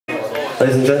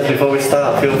Ladies and gents, before we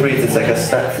start, feel free to take a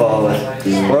step forward.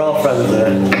 We're all friends here.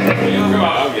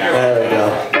 There we go.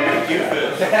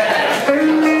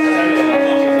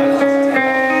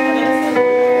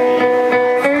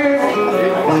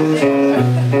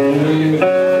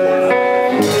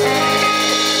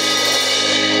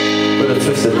 With a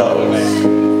twisted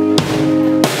DOLLS.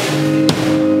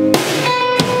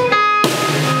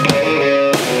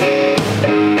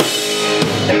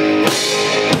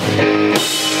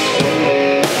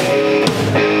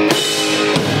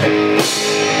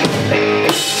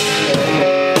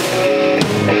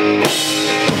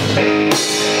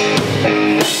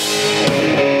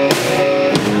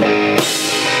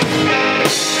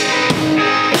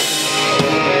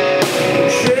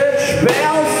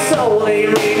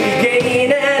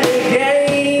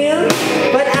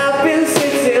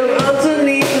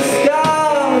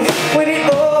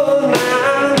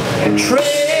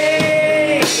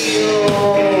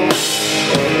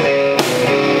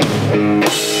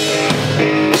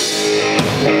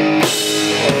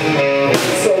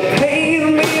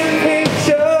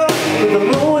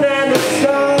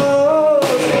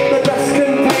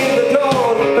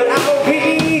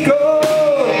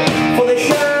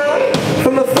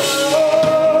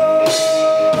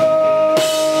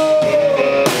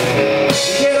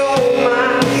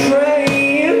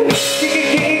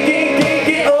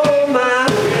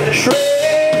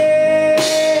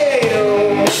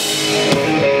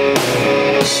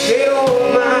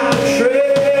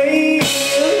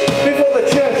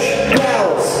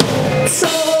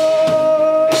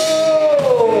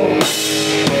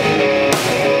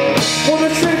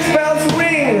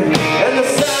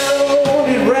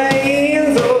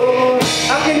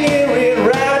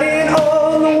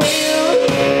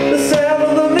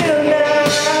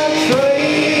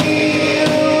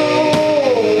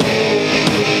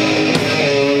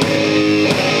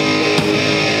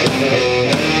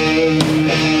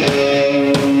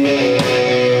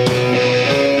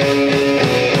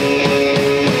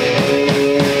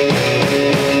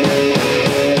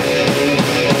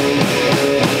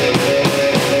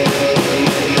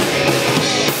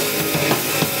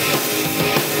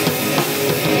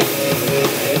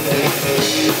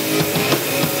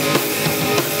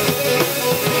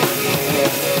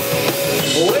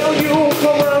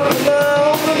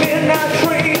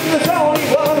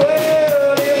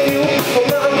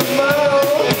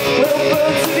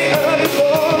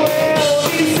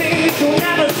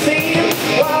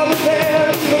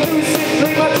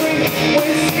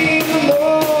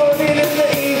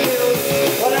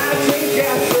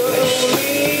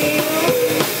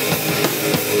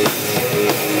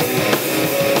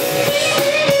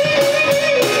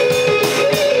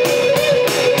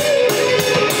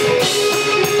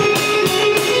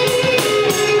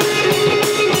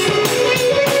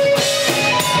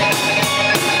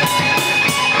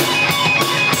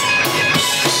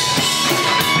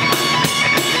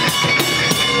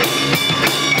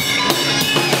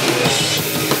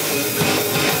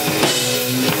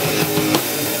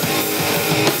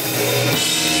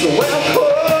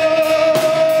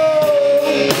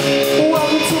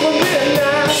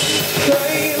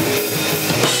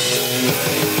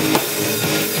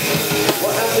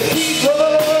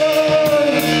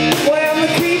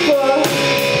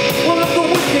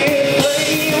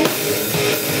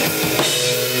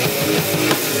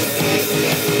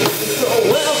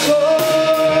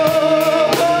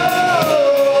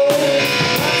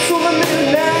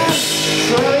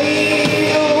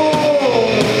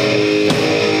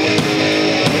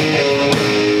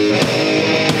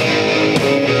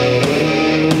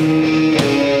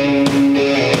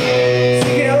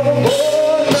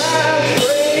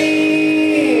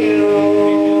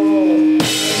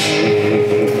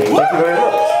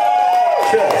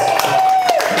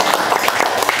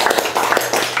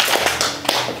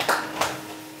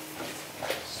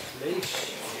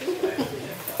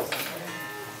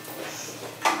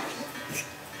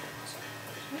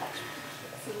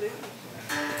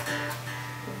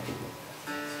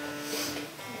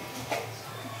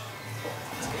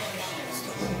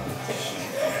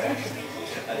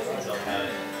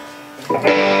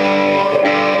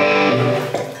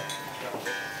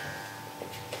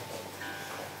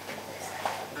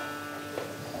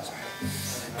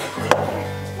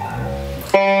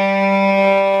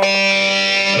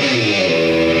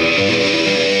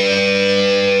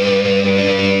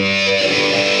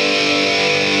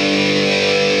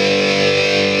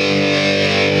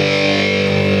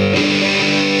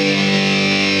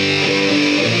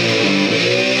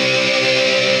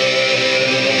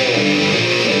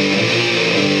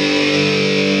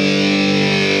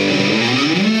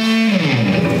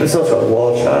 It's not got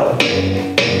war child.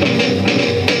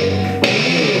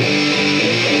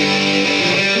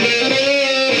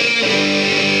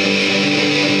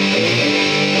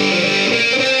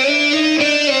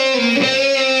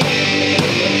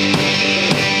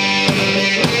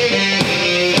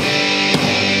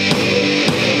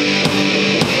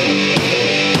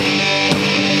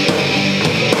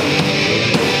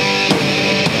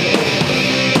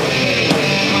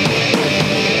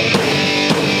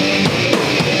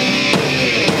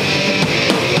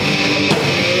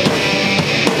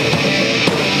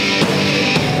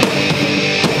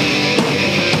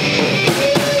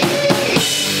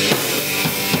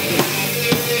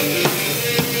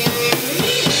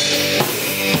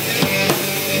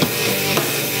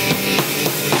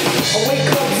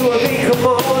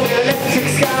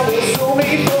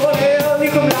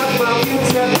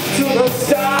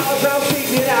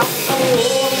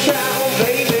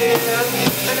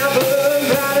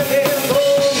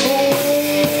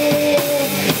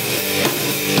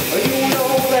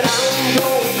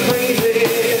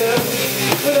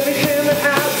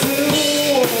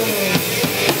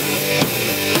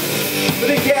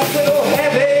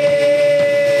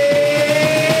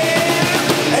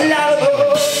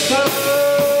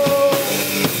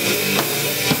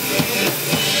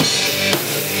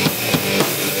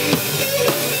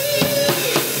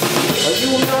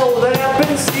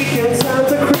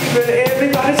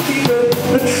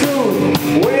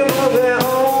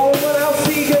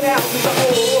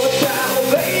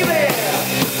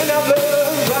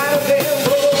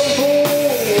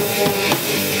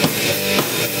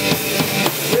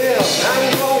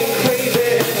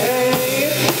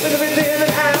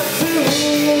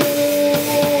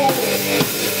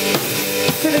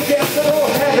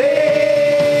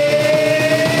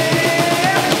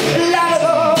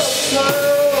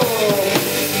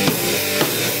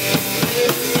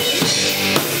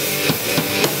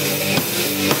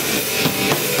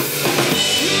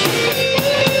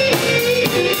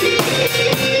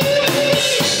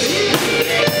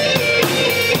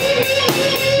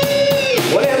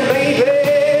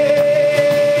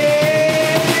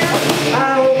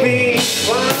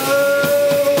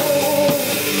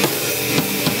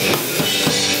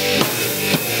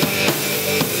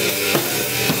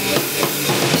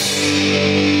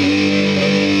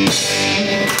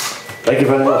 Thank you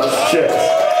very much. Cheers.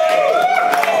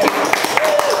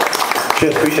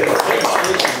 Cheers, appreciate it.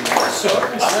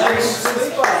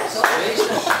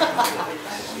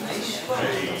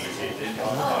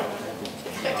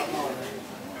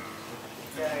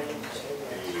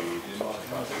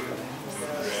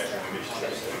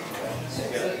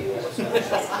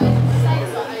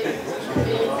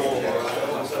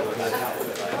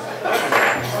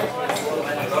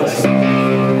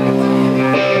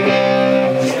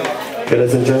 Okay,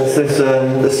 ladies and gents,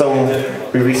 this song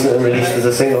we recently released as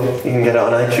a single. You can get it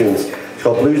on iTunes. It's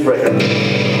called Blues Breaker.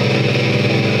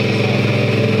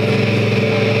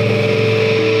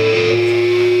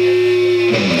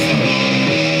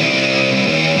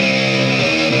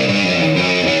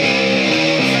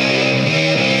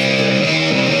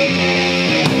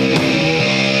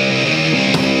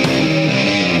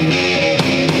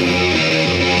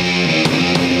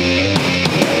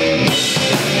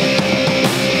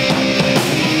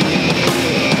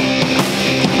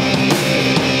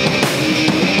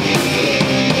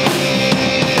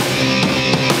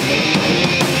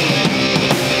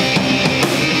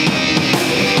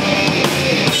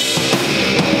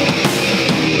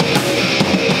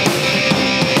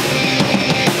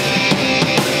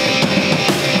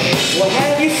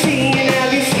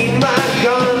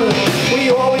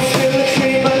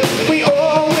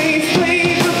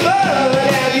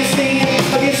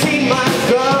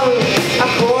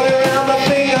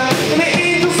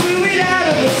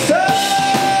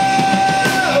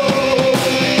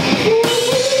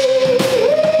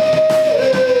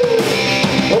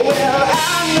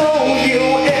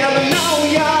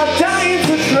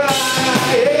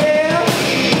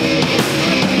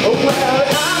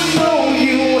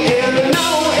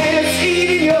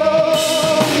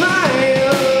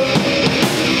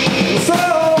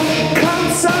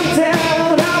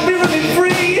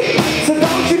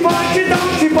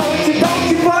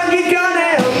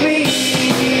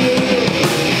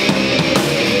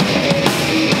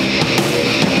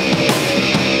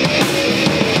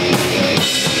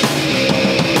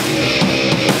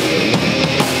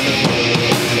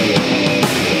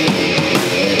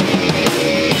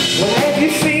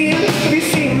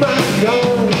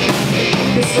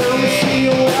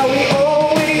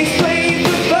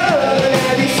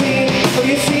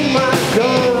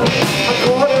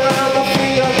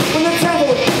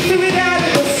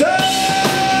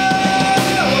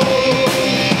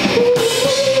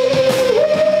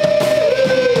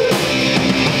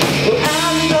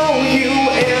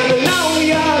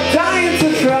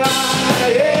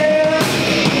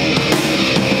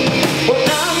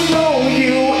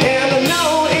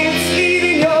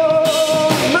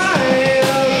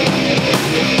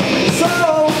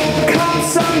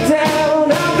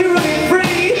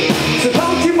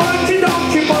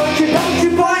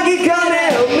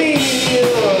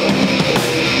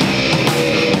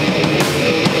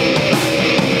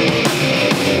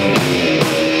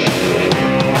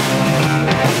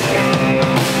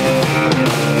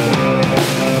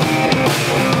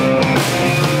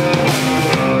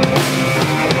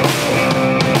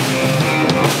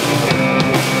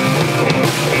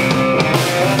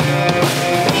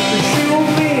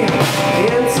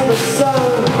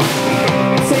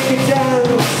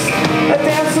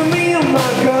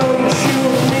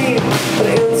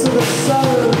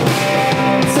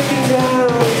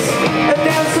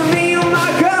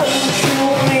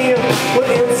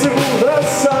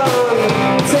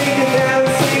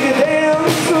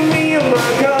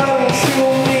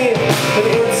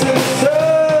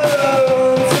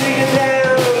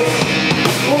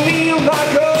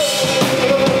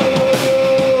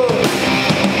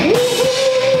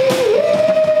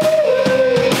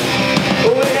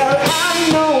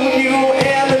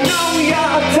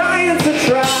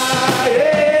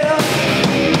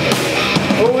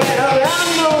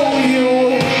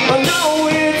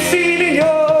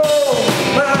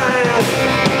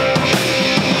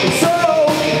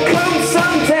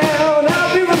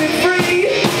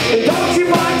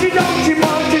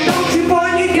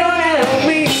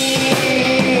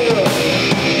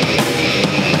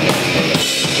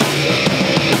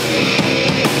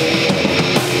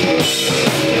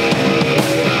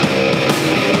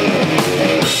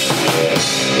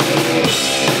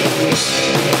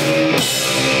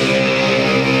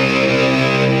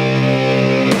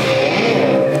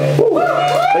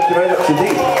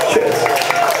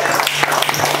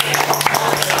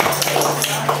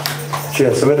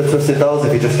 Cheers. So we're the Twisted Dolls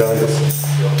if you just joined us.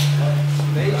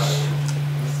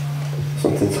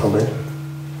 Something's humming.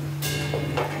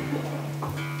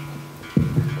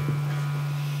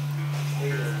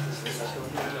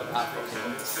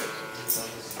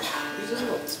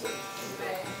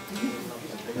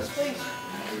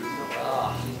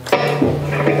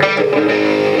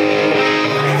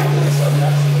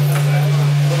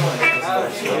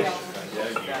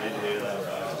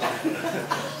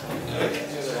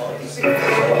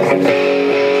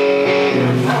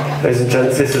 Ladies and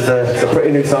gents, this is a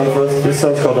pretty new song for us. This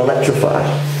song's called Electrify.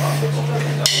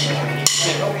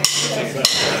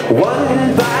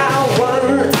 One by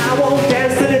one, I won't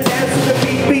dance to the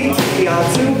beat, beat. We are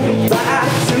 2 by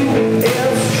 2,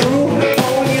 it's true.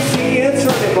 Oh, when you see it's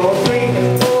running for 3,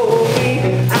 oh, me,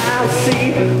 I'll see.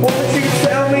 Won't you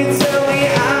tell me,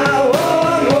 I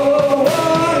want more,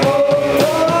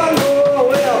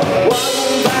 well,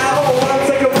 one by one,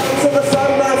 take a run to the sun,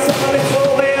 my son, it's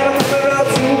over, and I'm coming out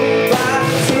 2 by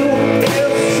 2,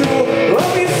 it's true.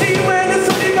 Oh, you see when it's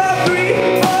only about 3,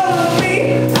 oh, me,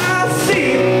 I'll see.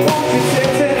 Won't you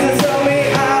tell me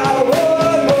I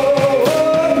want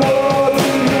more, do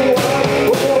you want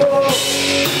more?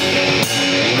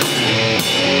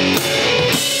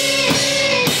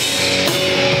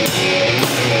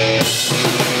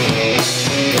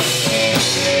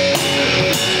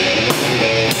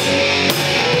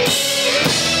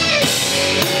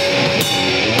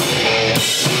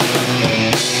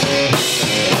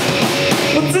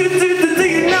 Well, do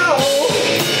you know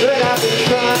that I've been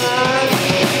trying,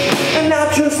 and I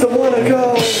just don't wanna go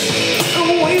and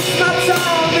waste my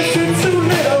time. It's too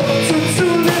little,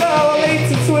 late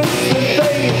to twist the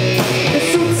fate. It's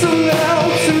too little,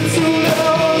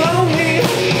 lonely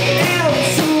and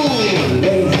too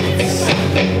late.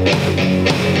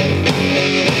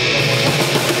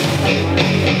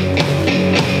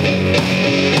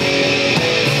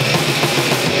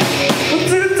 Well,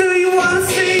 do you wanna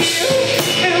see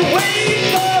and wait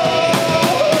for?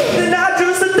 Then I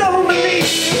just don't believe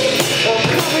I'm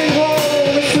coming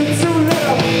home. It's too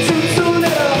little,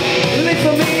 late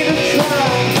for me to try.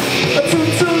 Too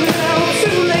little,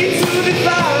 too late to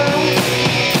define.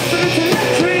 But it's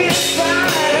electrify.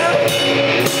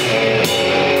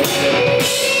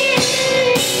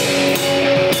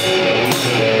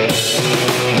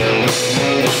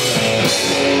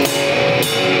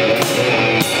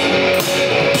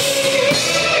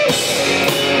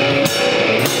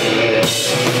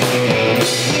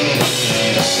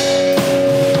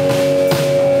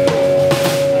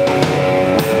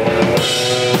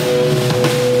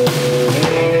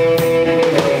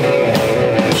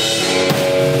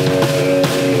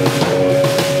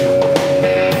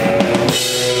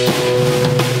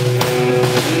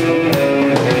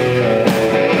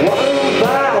 One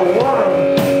by one,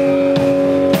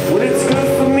 when it's good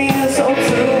for me, it's all 2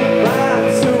 by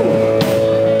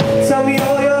 2. Tell me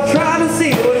all you're trying to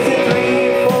see. What is it 3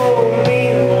 for me?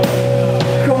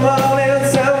 Come on and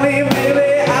tell me, baby,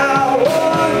 I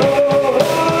want more.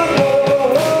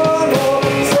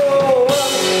 So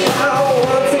I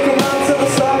want to come out to the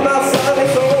sun, my son,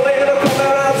 it's over, and I'm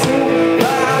coming out 2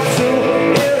 by 2.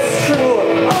 It's true.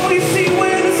 Oh, you see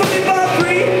when it's only about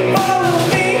 3, follow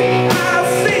me, I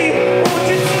see. Won't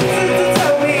you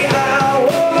tell me I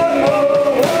want more,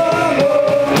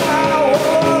 I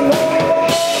want more.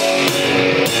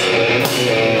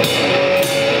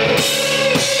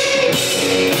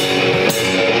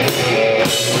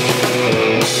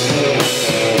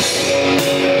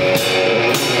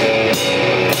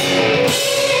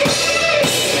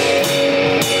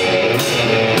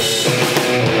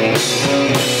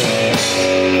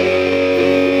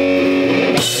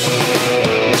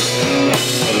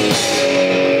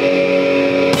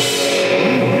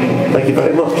 Thank you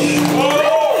very much.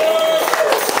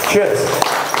 Cheers.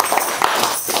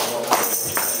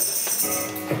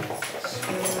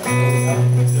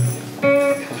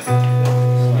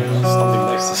 Standing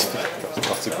next to speak, that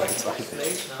was not a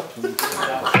great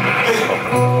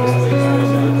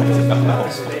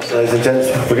Ladies and gents,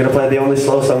 we're going to play the only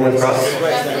slow song we've got.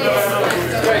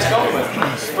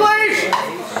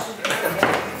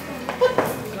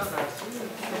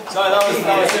 Sorry, that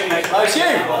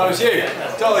was you.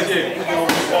 Totally you.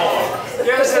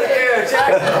 Give us a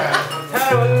Jackson.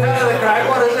 Tell the crack.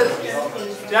 What is it?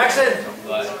 Jackson.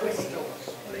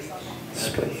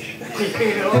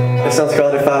 This sounds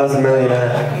called If I Was a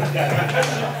Millionaire.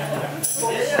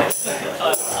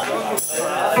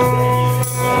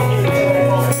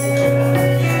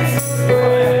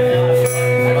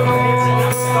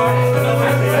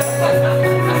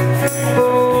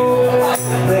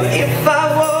 If I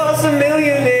was a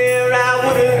millionaire, I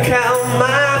wouldn't count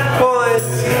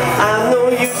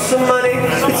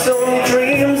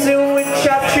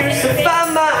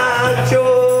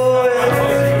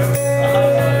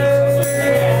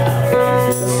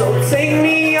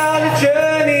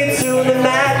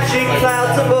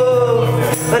clouds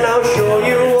above, and I'll show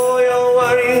you all your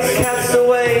worries cast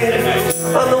away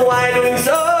on the wide wings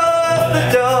of the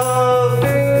dove.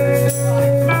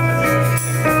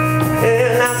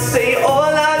 And I say all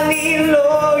I need,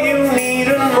 Lord, you need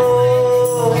and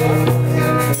more.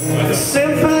 As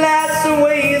simple as the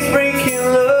waves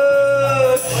breaking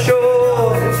the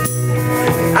shore.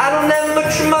 I don't have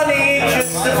much money,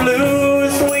 just the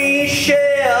blues we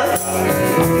share.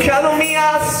 Count on me,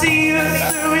 I'll see you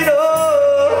through it all.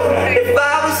 If I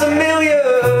was a millionaire.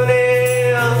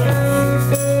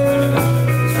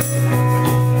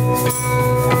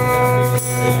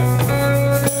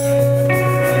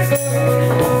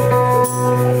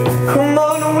 Come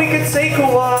on, we can take a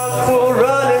walk, we'll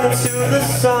run into the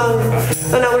sun,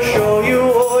 and I will show you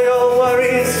all your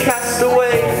worries cast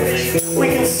away. We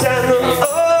can send them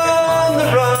on the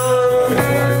run.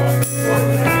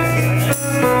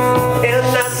 And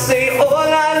I say all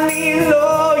I need,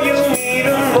 Lord, you need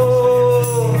and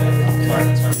more.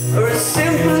 Or as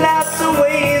simple as the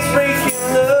waves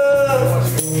breaking the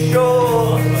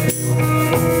shore.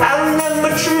 I don't have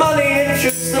much money,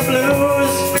 just the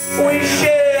blues we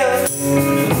share.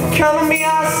 Count on me,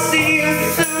 I'll see you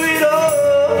through it all.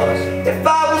 If I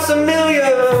was a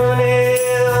millionaire.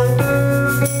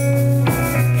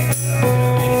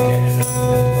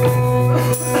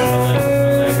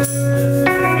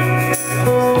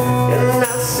 And I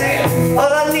say,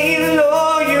 all I need,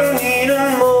 Lord, you need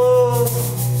and more.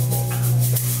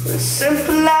 As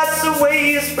simple as the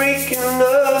waves breaking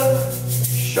the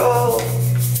shore.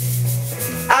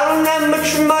 I don't have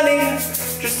much money,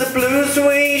 just the blues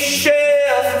we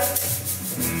share.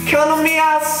 Count on me,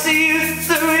 I'll see you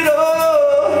through it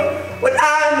all when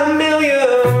I'm a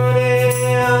millionaire.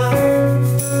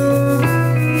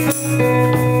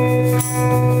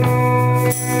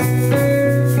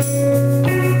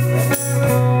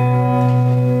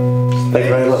 Thank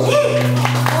you very much.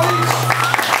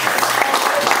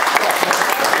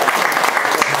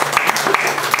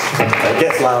 It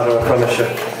gets louder, I promise you.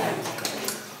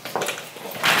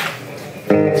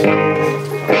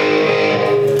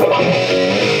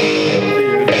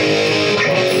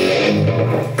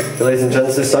 Ladies and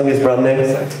gents, this song is brand new.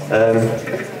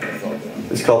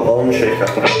 It's called Bone Shaker.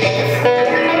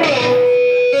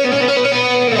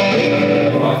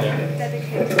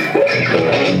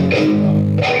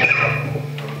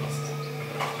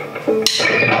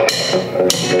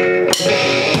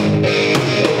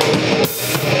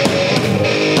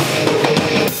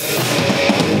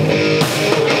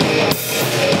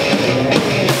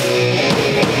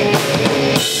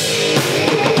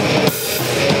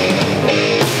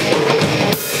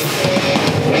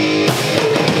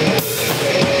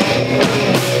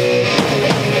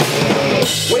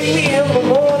 Wake me in the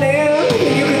morning,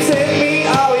 you can take me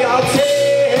all your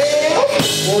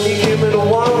tales. Won't you give me the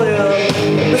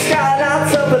warning? The sky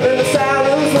lights up and then the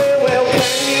silence where, well,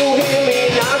 can you hear me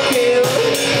knocking?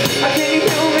 Can you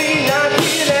hear me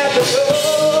knocking at the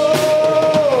door?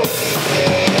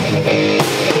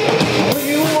 Well,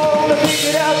 you wanna pick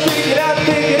it up, pick it up,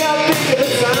 pick it up, pick it the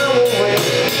time away.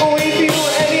 Oh, if you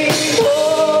anymore.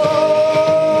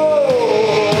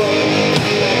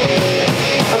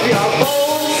 Of your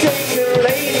bone shaking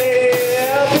lately,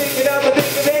 pick it up and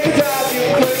pick it back, drive you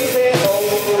crazy.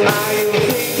 Oh, are you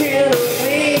thinking of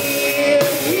me?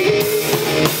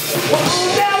 Well,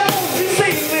 now won't you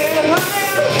save me, honey?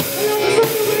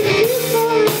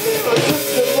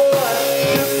 Just a boy,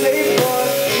 just a boy.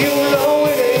 You know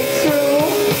it ain't true.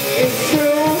 It's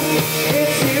true.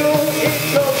 It's you. It's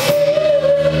your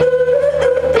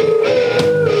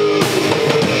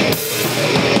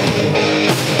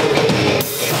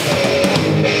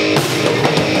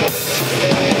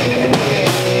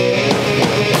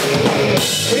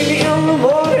Wake me in the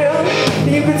morning,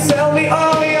 you can tell me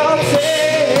all your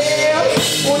tales.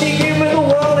 When you give me the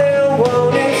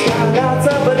warning, sky lights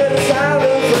up and then the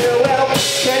silence where, well,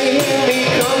 can you hear me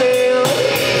coming?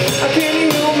 Can you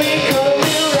hear me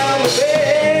coming around the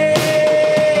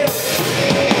bend?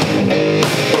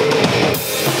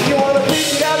 You wanna pick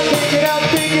it up, pick it up,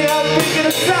 pick it up, pick it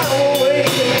up away.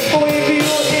 Oh, if you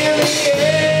hear me,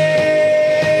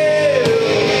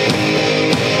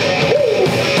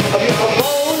 of your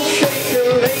bone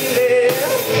shaking.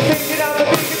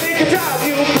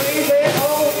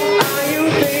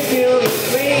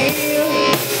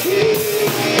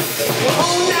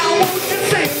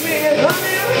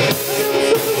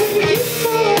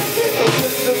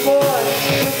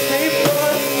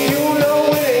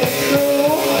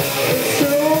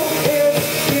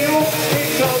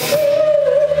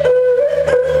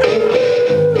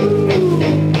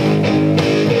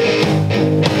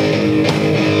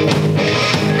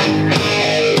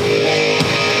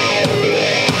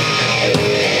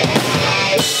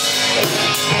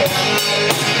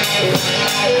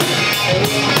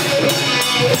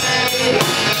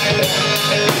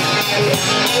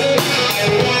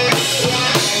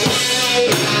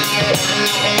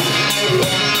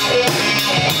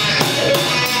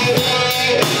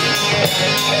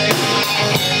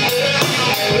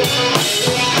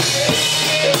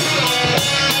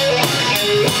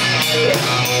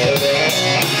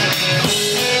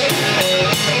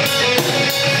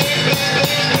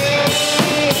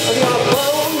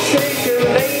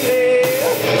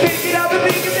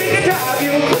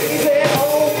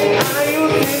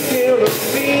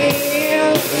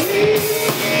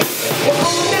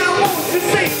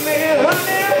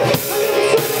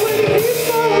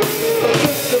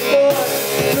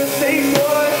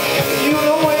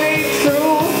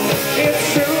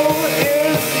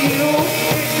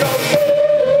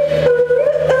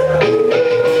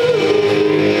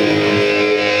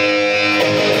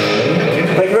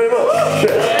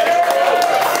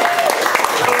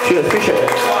 Cheers, appreciate it.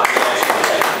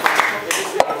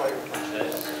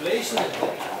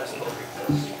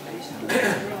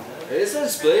 It is a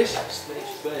splish.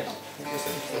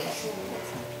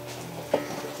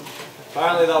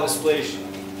 Apparently that was splish.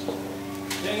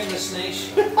 King in the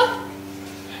sneeze.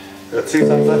 Got 2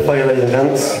 times left for you, ladies and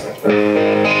gents.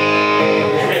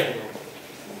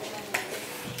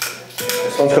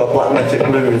 This one's called Black Magic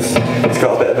Blues. It's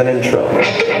got a bit of an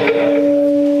intro.